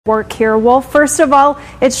Work here. Well, first of all,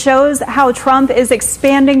 it shows how Trump is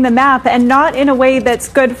expanding the map, and not in a way that's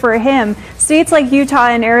good for him. States like Utah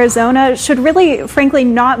and Arizona should really, frankly,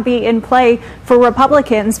 not be in play for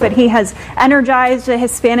Republicans, but he has energized a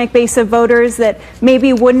Hispanic base of voters that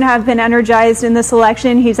maybe wouldn't have been energized in this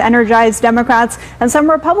election. He's energized Democrats, and some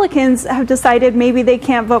Republicans have decided maybe they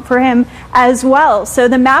can't vote for him as well. So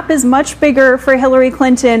the map is much bigger for Hillary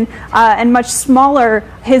Clinton and much smaller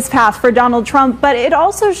his path for Donald Trump. But it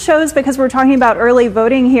also shows, because we're talking about early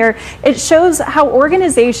voting here, it shows how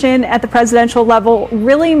organization at the presidential level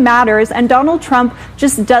really matters, and Donald Trump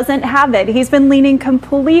just doesn't have it. He's been leaning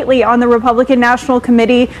completely on the Republican National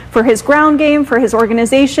Committee for his ground game, for his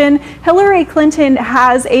organization. Hillary Clinton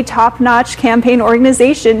has a top-notch campaign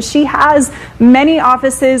organization. She has many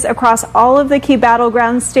offices across all of the key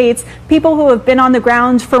battleground states, people who have been on the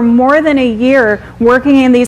ground for more than a year working in these